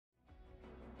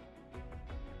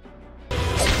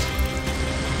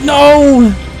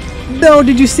No! No,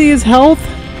 did you see his health?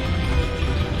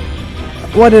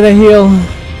 What did I heal?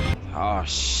 Oh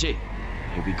shit.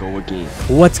 Here we go again.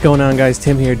 What's going on, guys?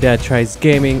 Tim here, Dad Tries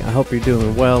Gaming. I hope you're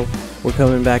doing well. We're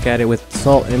coming back at it with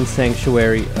Salt and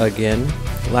Sanctuary again.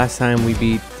 Last time we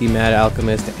beat the Mad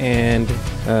Alchemist and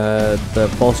the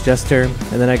False Jester,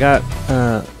 and then I got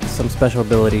some special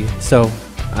ability. So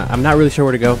I'm not really sure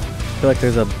where to go. I feel like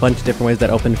there's a bunch of different ways that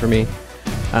opened for me.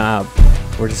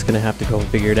 We're just gonna have to go and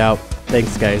figure it out.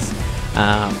 Thanks, guys.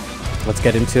 Let's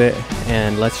get into it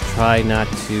and let's try not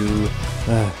to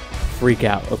freak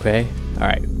out. Okay. All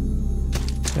right.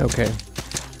 Okay.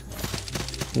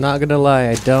 Not gonna lie,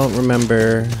 I don't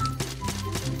remember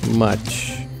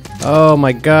much. Oh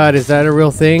my god, is that a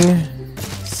real thing?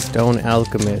 Stone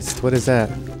Alchemist. What is that?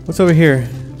 What's over here?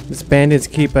 This Bandit's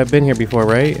Keep. I've been here before,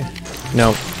 right?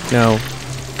 No. No.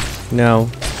 No.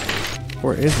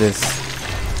 Where is this?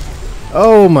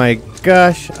 Oh my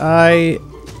gosh, I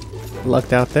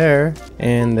lucked out there.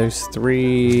 And there's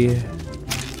 3...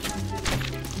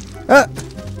 Ah!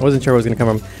 I wasn't sure where it was gonna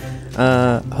come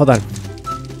from. Hold on.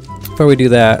 Before we do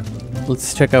that,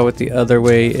 let's check out what the other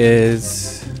way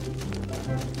is.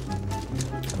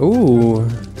 Ooh,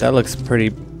 that looks pretty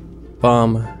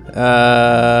bomb.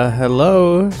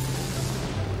 Hello?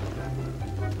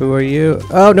 Who are you?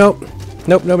 Oh, nope.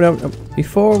 Nope, nope, nope, nope.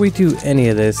 Before we do any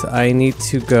of this, I need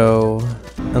to go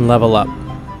and level up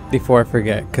before I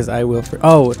forget, because I will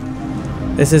oh,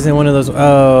 this isn't one of those.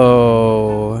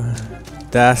 Oh,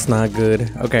 that's not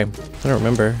good. Okay, I don't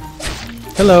remember.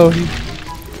 Hello.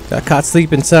 Got caught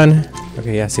sleeping, son.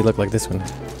 Okay, yeah, see, look like this one.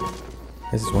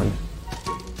 This is one.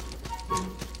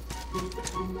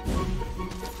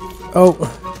 Oh,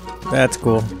 that's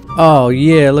cool. Oh,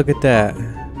 yeah, look at that.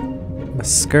 A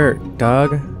skirt,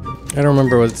 dog. I don't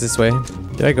remember what's this way.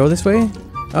 Did I go this way?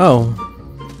 Oh.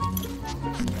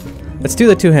 Let's do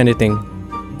the two-handed thing.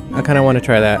 I kind of want to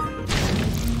try that.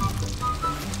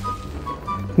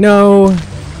 No.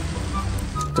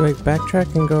 Do I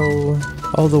backtrack and go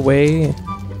all the way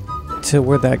to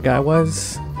where that guy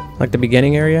was? Like the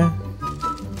beginning area?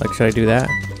 Like, should I do that?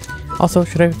 Also,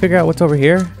 should I figure out what's over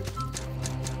here?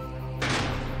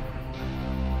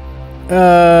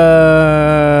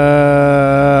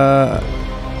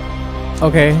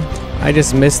 Okay, I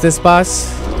just missed this boss.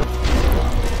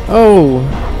 Oh,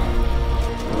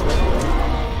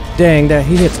 dang, that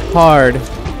he hits hard.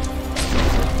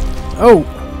 Oh,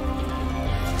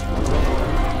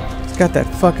 he's got that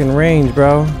fucking range,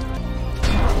 bro.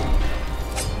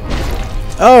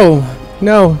 Oh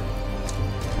no.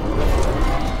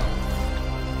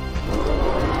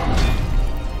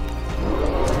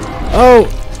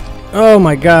 Oh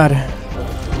my god.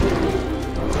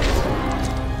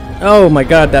 Oh my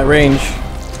god, that range.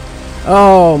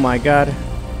 Oh my god.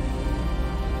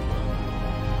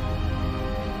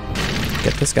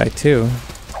 Get this guy too.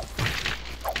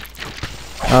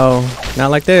 Oh,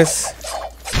 not like this.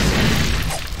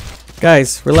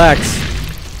 Guys, relax.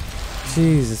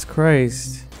 Jesus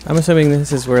Christ. I'm assuming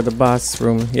this is where the boss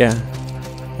room. Yeah.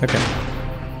 Okay.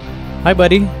 Hi,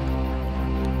 buddy. You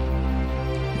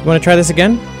want to try this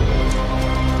again?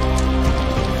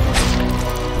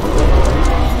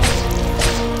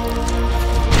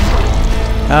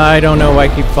 I don't know why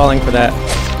I keep falling for that.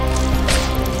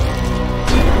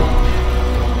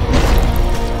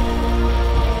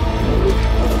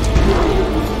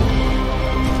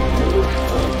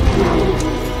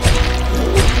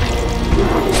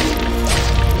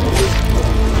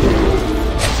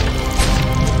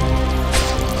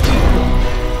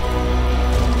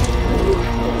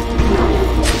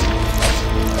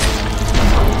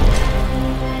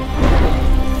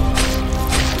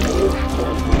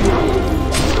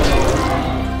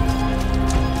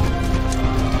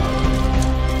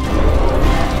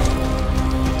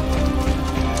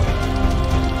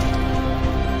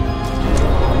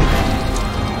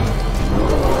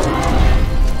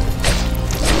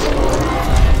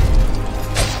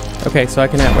 Okay, so I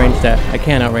can outrange that. I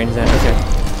can't outrange that. Okay.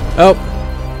 Oh!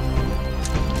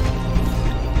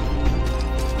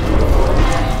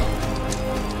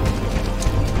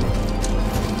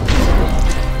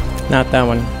 Not that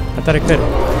one. I thought I could.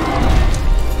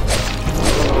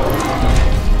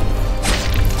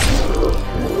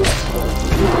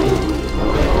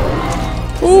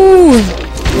 Ooh!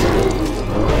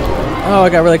 Oh, I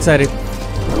got really excited.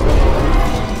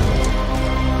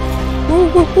 Woo,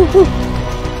 woo, woo, woo.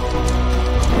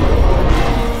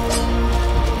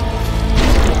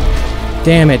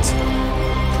 Damn it.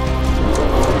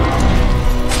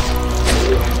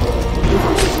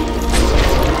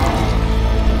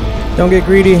 Don't get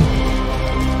greedy.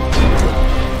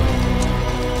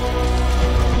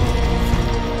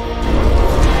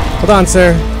 Hold on,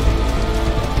 sir.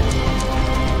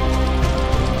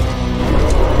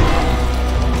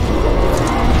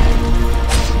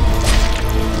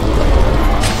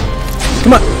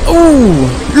 Come on.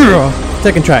 Oh!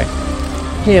 Second try.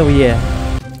 Hell yeah.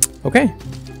 Okay.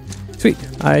 Sweet.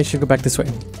 I should go back this way.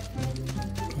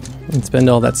 And spend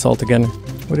all that salt again.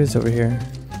 What is over here?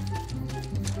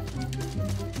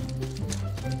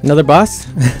 Another boss?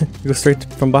 Go straight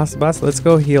from boss to boss? Let's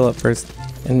go heal up first.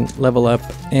 And level up.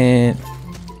 And...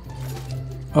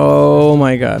 oh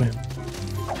my god.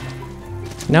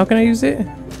 Now can I use it?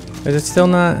 Is it still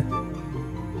not...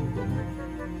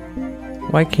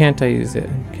 why can't I use it?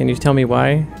 Can you tell me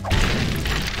why?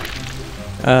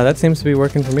 That seems to be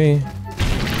working for me.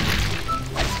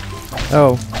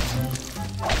 Oh.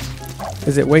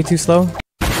 Is it way too slow?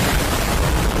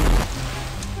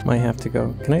 Might have to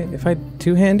go. Can I, if I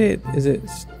two-hand it, is it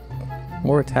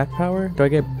more attack power? Do I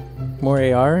get more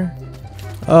AR?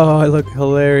 Oh, I look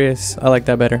hilarious. I like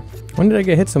that better. When did I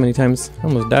get hit so many times? I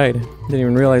almost died. Didn't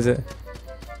even realize it.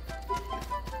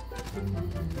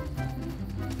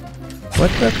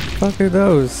 What the fuck are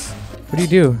those? What do you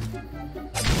do?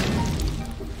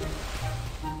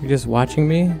 You're just watching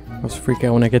me? I always freak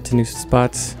out when I get to new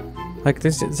spots. Like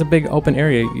this, it's a big open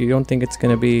area. You don't think it's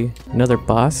gonna be another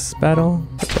boss battle?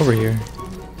 What's over here?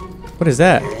 What is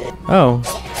that? Oh.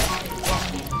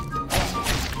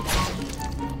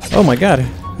 Oh my god.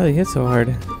 How did he hit so hard?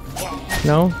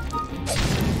 No?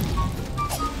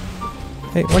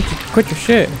 Hey, why don't you quit your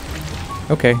shit?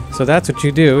 Okay, so that's what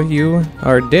you do. You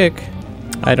are a dick.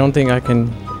 I don't think I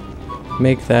can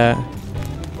make that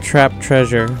trap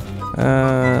treasure.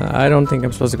 I don't think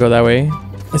I'm supposed to go that way.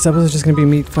 I suppose it's just gonna be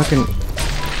me fucking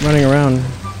running around.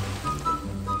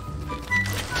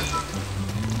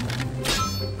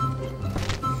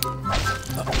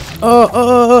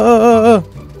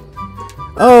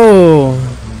 Oh!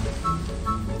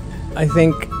 I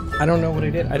think, I don't know what I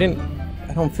did. I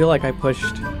don't feel like I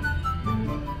pushed.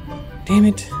 Damn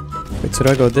it. Wait, so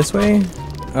do I go this way?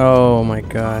 Oh my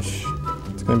gosh.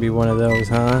 It's gonna be one of those,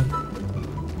 huh?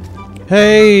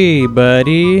 Hey,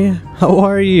 buddy. How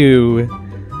are you?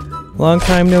 Long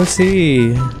time no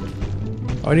see.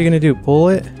 What are you gonna do? Pull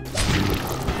it?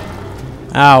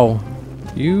 Ow.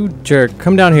 You jerk.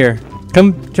 Come down here.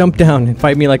 Come jump down and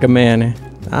fight me like a man.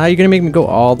 Ah, you're gonna make me go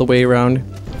all the way around.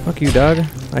 Fuck you, dog.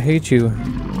 I hate you.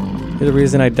 You're the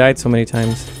reason I died so many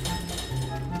times.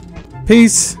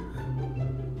 Peace.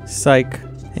 Psych.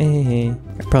 Hey.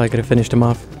 I probably could have finished him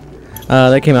off.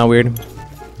 That came out weird.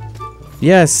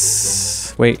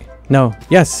 Yes. Wait. No.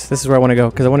 Yes. This is where I want to go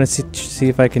because I want to see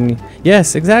if I can.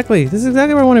 Yes. Exactly. This is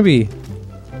exactly where I want to be.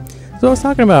 That's what I was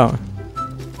talking about.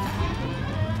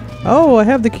 Oh, I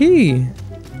have the key.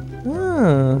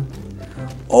 Ah.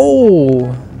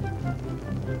 Oh.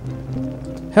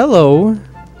 Hello.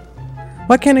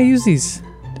 Why can't I use these?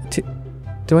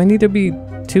 Do I need to be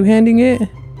two-handing it?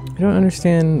 I don't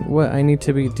understand what I need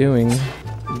to be doing.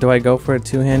 Do I go for a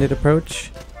two-handed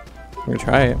approach? I'm gonna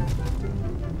try it.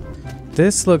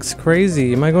 This looks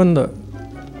crazy. Am I going to...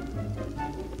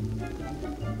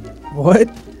 what?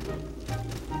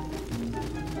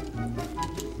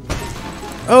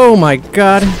 Oh my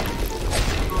god.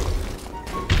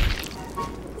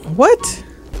 What?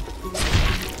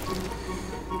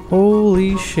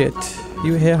 Holy shit.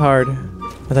 You hit hard.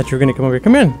 I thought you were gonna come over here.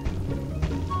 Come in.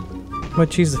 I'm gonna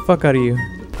cheese the fuck out of you.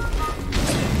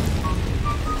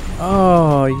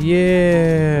 Oh,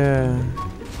 yeah.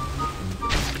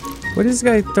 What is this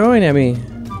guy throwing at me?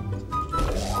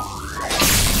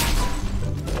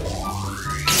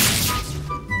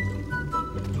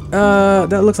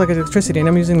 That looks like electricity, and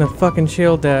I'm using the fucking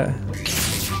shield that...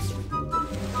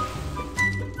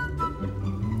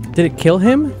 did it kill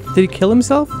him? Did he kill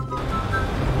himself?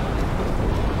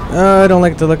 I don't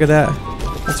like the look of that.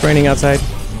 It's raining outside.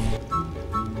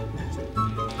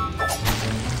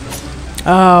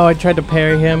 Oh, I tried to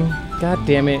parry him. God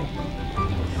damn it.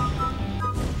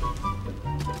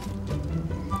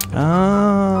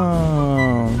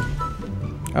 Oh.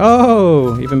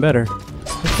 Oh, even better.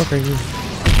 What the fuck are you?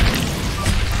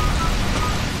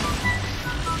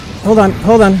 Hold on,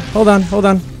 hold on, hold on, hold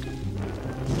on.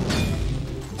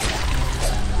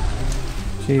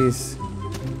 Jeez.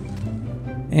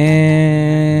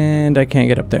 And I can't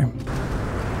get up there.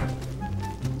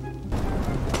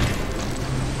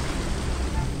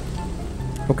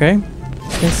 Okay.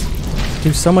 This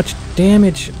do so much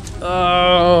damage.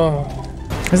 Oh.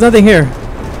 There's nothing here.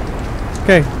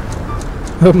 Okay.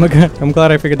 Oh my god. I'm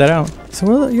glad I figured that out. So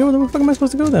where the fuck am I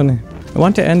supposed to go then? I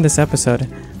want to end this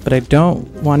episode, but I don't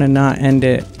want to not end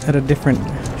it at a different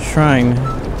shrine.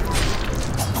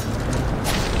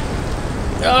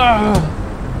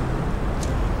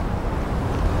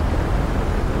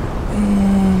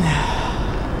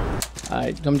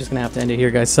 I'm just gonna have to end it here,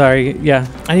 guys. Sorry. Yeah,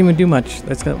 I didn't even do much.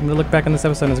 I'm gonna look back on this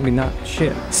episode and it's gonna be not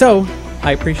shit. So,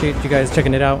 I appreciate you guys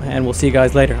checking it out, and we'll see you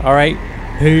guys later. All right?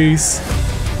 Peace.